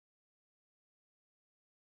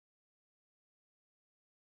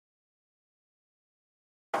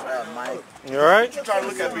Mike? You alright? You trying to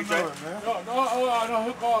look at me, man? No,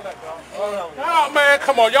 hook all that, dog. Oh, man,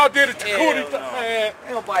 come on. Y'all did it to Cootie, man.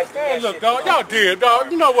 Ain't nobody Man, look, dog. Y'all did,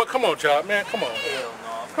 dog. You know what? Come on, John, man. Come on.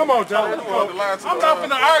 Come on, John. Let's go. I'm not going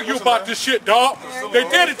to argue about this shit, dog. They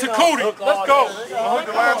did it to Cootie. Let's go. Hook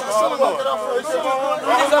the line to the cylinder.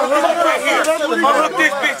 Unhook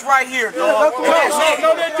this bitch right here, dog. No,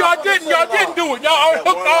 y'all didn't do it. Y'all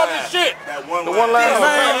unhooked all this shit. The one line. The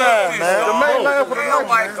main line, man. The main line for the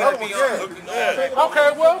night. Okay,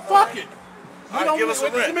 well, fuck it. Give us a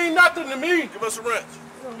wrench. It mean nothing to me. Give us a wrench.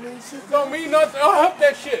 Don't mean nothing. Unhook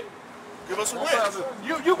that shit. Give us a wrench.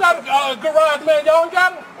 You got a garage, man. Y'all ain't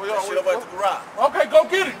got it? Well, y'all shit up at the garage. Okay, go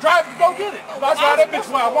get it. Drive it, go get it. I'll drive that bitch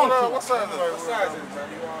where I want to. What size is it? What size is it, man?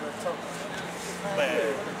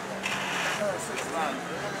 Man.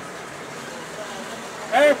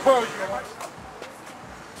 I ain't for you.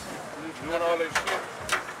 Doing all that shit.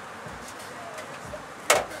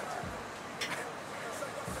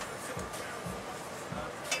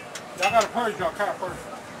 Y'all gotta purge y'all car first.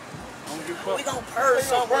 We gon' purge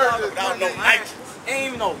something without no nitrous. Ain't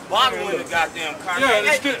even no bottle in the goddamn car. Yeah,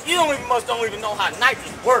 you don't even know how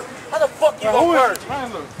nitrous work. How the fuck you gonna purge?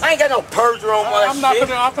 I ain't got no purger on my shit.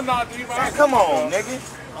 I'm not even. Man, come on, nigga.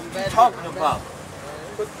 What you talking about?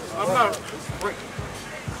 I'm not.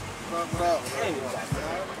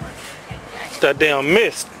 It's that damn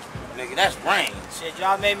mist. Nigga, that's rain. Shit,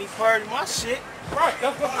 y'all made me purge my shit. Right,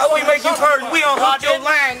 that's what How we make you purge? We unhooked your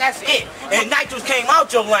line, that's it. And nitrous came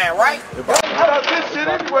out your line, right? This shit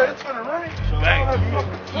anyway, it's gonna rain.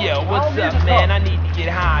 Yo, what's up, man? I need to get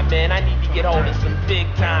high, man. I need to get hold of some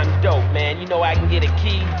big time dope, man. You know I can get a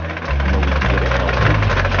key.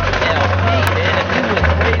 LP, man. If you went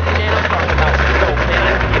crazy, man, I'm talking about some dope, man.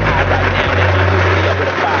 I can get high right now, man. I'm really up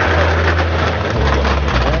with a fire.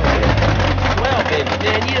 Well, baby,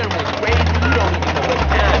 man, you done went crazy. You don't even know what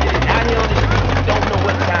time it is. Out here on the street, you don't know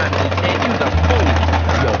what time it is, man. You's a fool.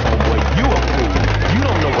 Yo, homeboy, you a fool. You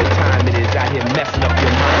don't know what time it is out here messing up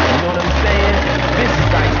your mind. You know what I'm saying? This is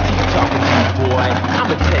Ice-T talking to you, boy.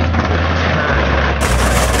 I'ma tell you what time.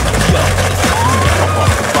 Yo, I'm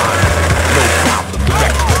off the bottom. No problem. The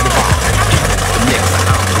record is the bottom. The next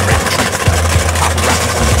I'm the rap trickster. Paparazzi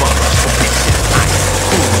on the bus. So big shit ice.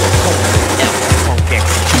 Cool, cold, F. Punk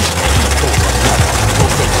execution.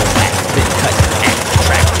 Rotate on back. Then cut. Act.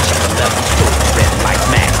 Track. Check the level. Story. Red like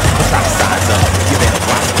mask. What's our size up? You better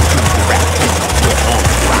watch the truth. The rap. We're on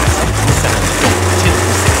the rise. We sound dope. Till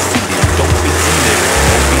we succeeded. Don't be timid.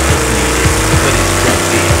 Don't be misleaded. But it's drug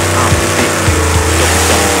deal. I'm the big deal. Don't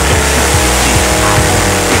smoke the deal. I'm on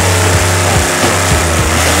the big deal.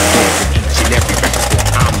 Each and every record store.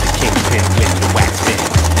 I'm the kingpin with the wax pin.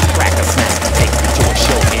 Crack a smack. Take me to a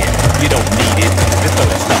show end. You don't need it. Just throw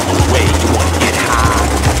that stuff away. You wanna get high.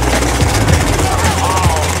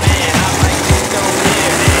 Oh man, I like this down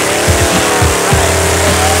here, man.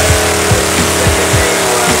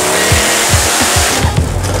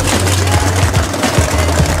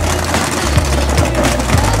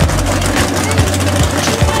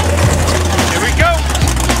 Here we go.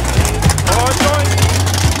 BallJoint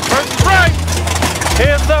versus right.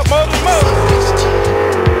 Hands up, mother.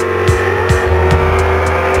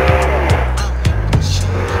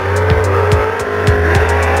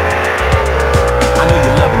 I know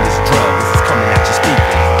you're loving this drug, this is coming at your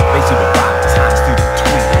speakers. Basically with 5 times through the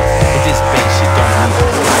tweeters. But this bass shit don't need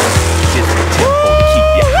no light. Just a tempo to keep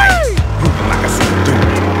you hype. Moving like I said, dude.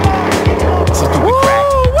 So through the crack,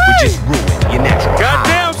 we just ruin your natural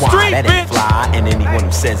Goddamn high. street, That ain't bitch. fly, and anyone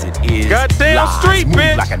who says it is Goddamn lies. street, Move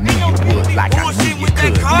bitch. like I knew you would, like I knew you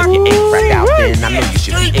could. If you ain't crack out, then I know you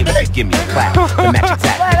should be able to give me a clap. The match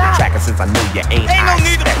exactly the tracker, since I know you ain't high.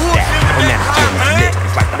 Expect that. And that's lit.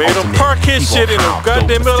 It's like the Made him ultimate. park his People shit in the house,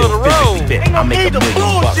 goddamn dope, middle of the but still physically road. fit. I make $1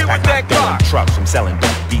 million bucks like I gun trucks from selling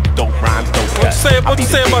dope beat, dope rhymes, dope What you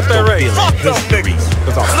say about that, Ray? Fuck those niggas.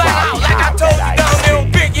 Like I told you down there on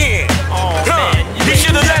Big End. You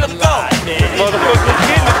should have let them go. Motherfucker was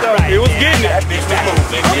getting it though. It was getting it.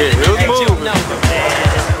 Yeah, it was moving.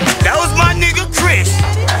 That was my nigga Chris.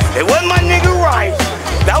 It wasn't my nigga Rice.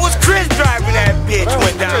 That was Chris driving that bitch.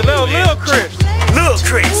 Went down. Lil Chris. Lil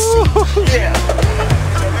Chris. Yeah.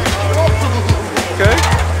 Okay.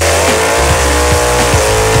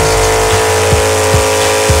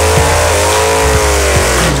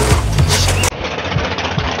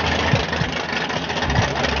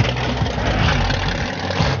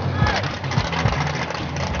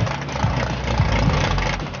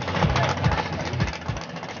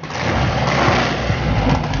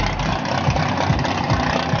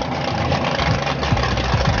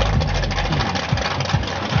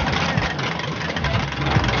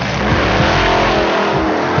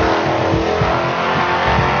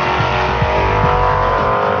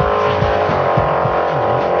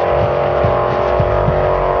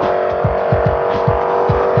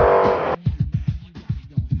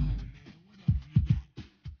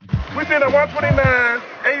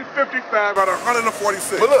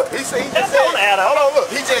 146. But look, he said, That don't add up. hold on, look.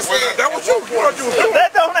 He just said, That was you. You know you was doing.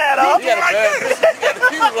 That don't add up. You like this.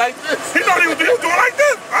 he was like this. He know he was doing like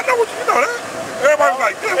this. I know what you know that. Everybody was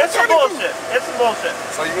like this. It's some bullshit. It's some bullshit.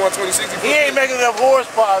 So you want 2060? He ain't making enough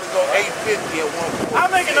horsepower to go 850 at one point. I'm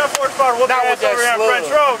making enough horsepower to whoop your Not ass with that over here on slug. French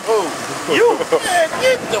Road. Who? You. Man,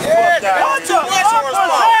 get the fuck out What of the here. fuck was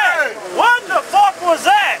that? What the fuck was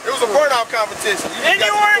that? It was a burnout competition. And you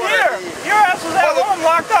weren't here. Your ass was at home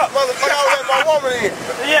locked up. Motherfucker, I let my woman in.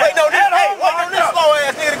 Yeah, Wait, no, this, at hey, home wait, no, locked this up. slow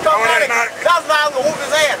ass nigga to come out. That's why I was gonna whoop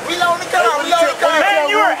his ass. Reload the car, reload the car. Man,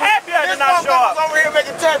 you were happy I did not show This motherfucker's up. over here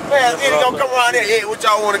making test passes. Then he gonna come around here. Yeah, what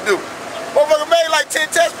y'all wanna do? Motherfucker made like 10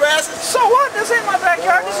 test passes. So what? This ain't my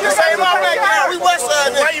backyard. This is your This ain't my backyard. backyard. We west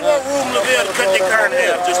side Why niggas. you want Ruben Lavelle to cut their car in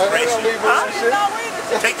half just to race you?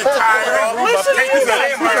 Take the tire off. Listen Take to the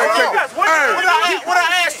this. What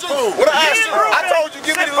I asked you? What I asked you? I told you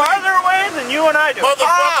give me the lead. farther away than you and I do.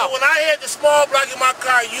 Motherfucker, when I had the small block in my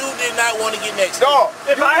car, you did not want to get next to me. Dog.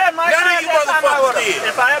 If I had my None car of at you that time, I motherfuckers would have. did.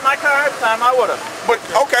 If I had my car at the time, I would have. But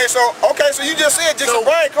okay, so you just said Jackson So,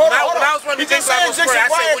 Bryant car. when I was running You just the said Big Block Jackson Square, I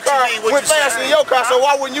said, Bryant what you car mean, what went you faster said? than your car. So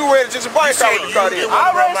why wouldn't you wear the Jackson Bryant car said with the you car didn't in? I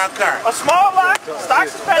want to run raced my car. a small block, stock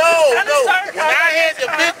suspension, and a starter When I had the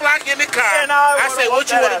big block in the car, And I I said, would've what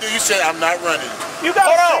you whooped want that to do? You said, I'm not running. You got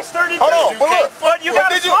Hold on, a 632. hold on, but look, But you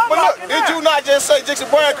got a did you, small but block look, in did there. you not just say Jackson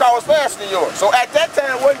Bryant car was faster than yours? So at that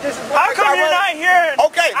time, wasn't Jackson How Bryant come car you're not running? here?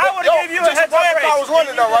 Okay, I would have gave you a Jackson heads up Bryant race. car was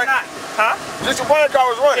running and you though, did right? not. Huh? Jackson Bryant car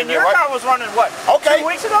was running And there, your right? car was running what? Okay. 2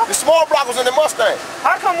 weeks ago? The small block was in the Mustang.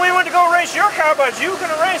 How come we went to go race your car, but you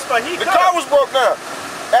couldn't race, but he The could? car was broke down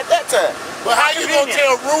at that time. But how you gonna convenient.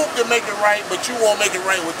 tell Rube to make it right, but you won't make it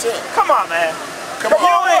right with Tim? Come on, man. Come You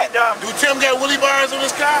on, ain't dumb. Do Tim got Willie bars on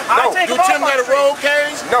his car? I No. take Do him off Tim my got a street. roll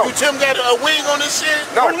cage? No. Do Tim got a wing on this shit?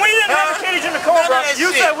 No. When we didn't have a cage in the Cobra, None of that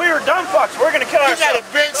you shit. said we were dumb fucks. We're gonna kill He got a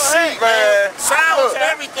ourselves. bench seat, man. Sounds and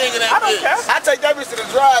care. everything in I that don't bitch. care. I take that bitch to the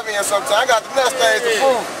drive-in sometimes. I got the Mustangs to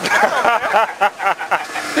prove.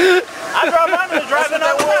 I drive mine to the drive-in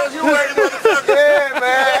That all the was time. you worried motherfucker. Yeah,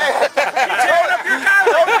 man. You tearing up your car,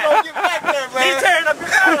 Don't man. don't get back there, He man. tearing up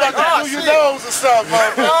your car like that. Do your nose or something,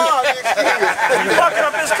 motherfucker. Oh, nigga. You fucking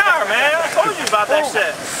up his car, man. I told you about that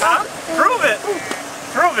shit. Huh? Prove it.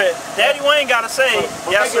 Prove it. Daddy Wayne gotta say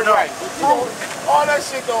yes or no. Right. All that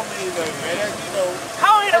shit don't mean nothing, man. You know,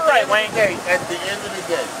 How ain't it right, Wayne? at the end of the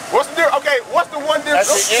day. What's the difference? Okay, what's the one At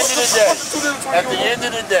difference? the end of the day. What's the two difference At the between end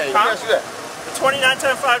of the day. you? Yes, that. The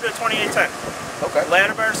 2910.5 to the 2810. Okay.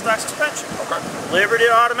 Ladder bear stock suspension. Okay. Liberty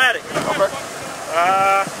automatic. Okay.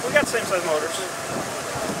 We got same size motors.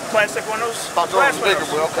 Plastic windows. Thought yours Glass was bigger,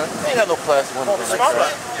 windows. but okay. Ain't got no plastic windows. Small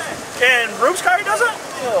block. And Rube's car he doesn't?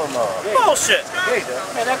 Hell no. Bullshit.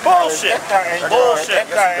 Man, that car Bullshit. That car ain't Bullshit.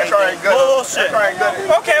 That car ain't good. Bullshit. That car ain't good.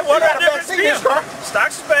 Okay, what got are a the back difference seat for in you? this car. Stock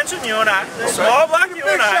suspension, you and I. Small block, you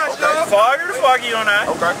and I. Fogger to foggy, you and I.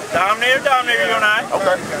 Okay. Dominator, you and I.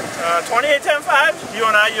 Okay. 2810.5, you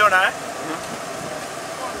and I.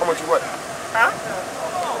 How much you weigh? Huh?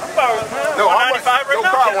 About No, how much 195 right your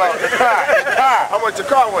now. car weigh? How much your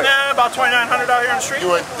car weigh? Nah, about 2,900 out here on the street.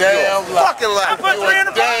 You a damn lie. Fucking lie. I put you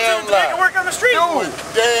a 300 pounds in damn to make it lie. work on the street. Dude,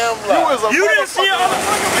 Damn you lie. is a You didn't see motherfucker. all the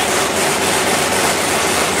fucking